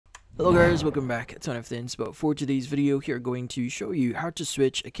Hello guys, welcome back. Ton of things, but for today's video, here going to show you how to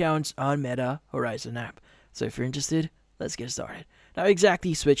switch accounts on Meta Horizon app. So if you're interested, let's get started. Now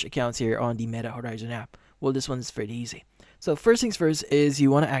exactly switch accounts here on the Meta Horizon app. Well, this one's pretty easy. So first things first is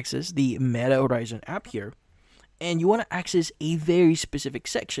you want to access the Meta Horizon app here, and you want to access a very specific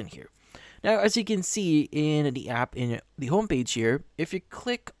section here. Now, as you can see in the app, in the homepage here, if you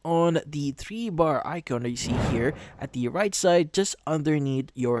click on the 3-bar icon that you see here at the right side, just underneath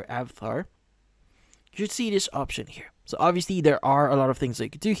your avatar, you should see this option here. So obviously, there are a lot of things that you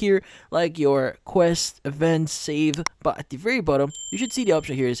can do here, like your quest, events, save, but at the very bottom, you should see the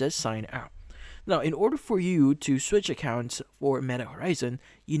option here that says sign out. Now, in order for you to switch accounts for Meta Horizon,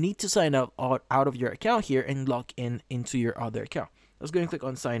 you need to sign up out of your account here and log in into your other account. Let's go and click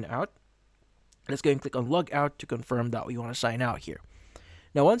on sign out. Let's go and click on log out to confirm that we want to sign out here.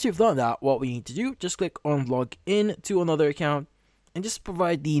 Now, once you've done that, what we need to do, just click on log in to another account and just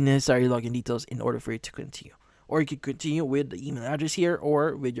provide the necessary login details in order for you to continue. Or you could continue with the email address here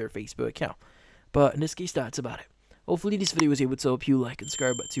or with your Facebook account. But in this case, that's about it. Hopefully this video was able to help you like and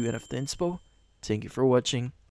subscribe to NF Inspo. Thank you for watching.